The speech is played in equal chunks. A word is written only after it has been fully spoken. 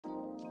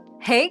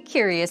Hey,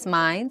 curious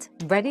minds,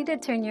 ready to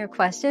turn your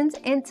questions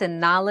into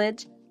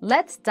knowledge?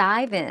 Let's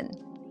dive in.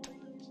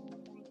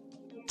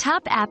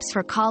 Top apps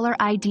for caller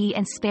ID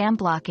and spam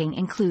blocking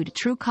include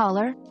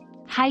Truecaller,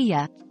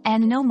 Hiya,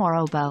 and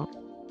Nomorobo.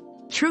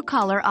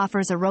 Truecaller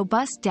offers a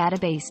robust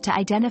database to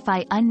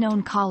identify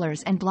unknown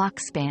callers and block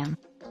spam.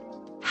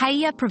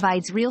 Hiya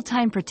provides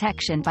real-time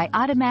protection by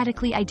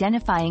automatically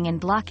identifying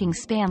and blocking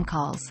spam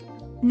calls.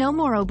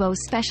 Nomorobo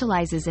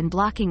specializes in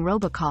blocking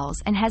robocalls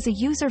and has a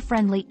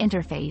user-friendly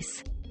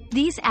interface.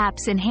 These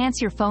apps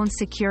enhance your phone's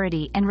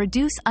security and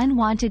reduce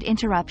unwanted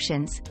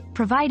interruptions,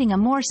 providing a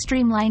more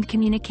streamlined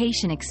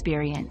communication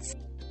experience.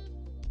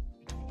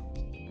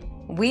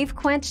 We've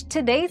quenched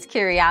today's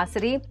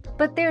curiosity,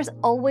 but there's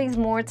always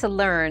more to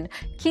learn.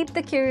 Keep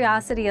the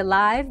curiosity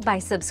alive by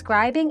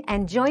subscribing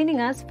and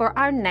joining us for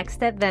our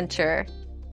next adventure.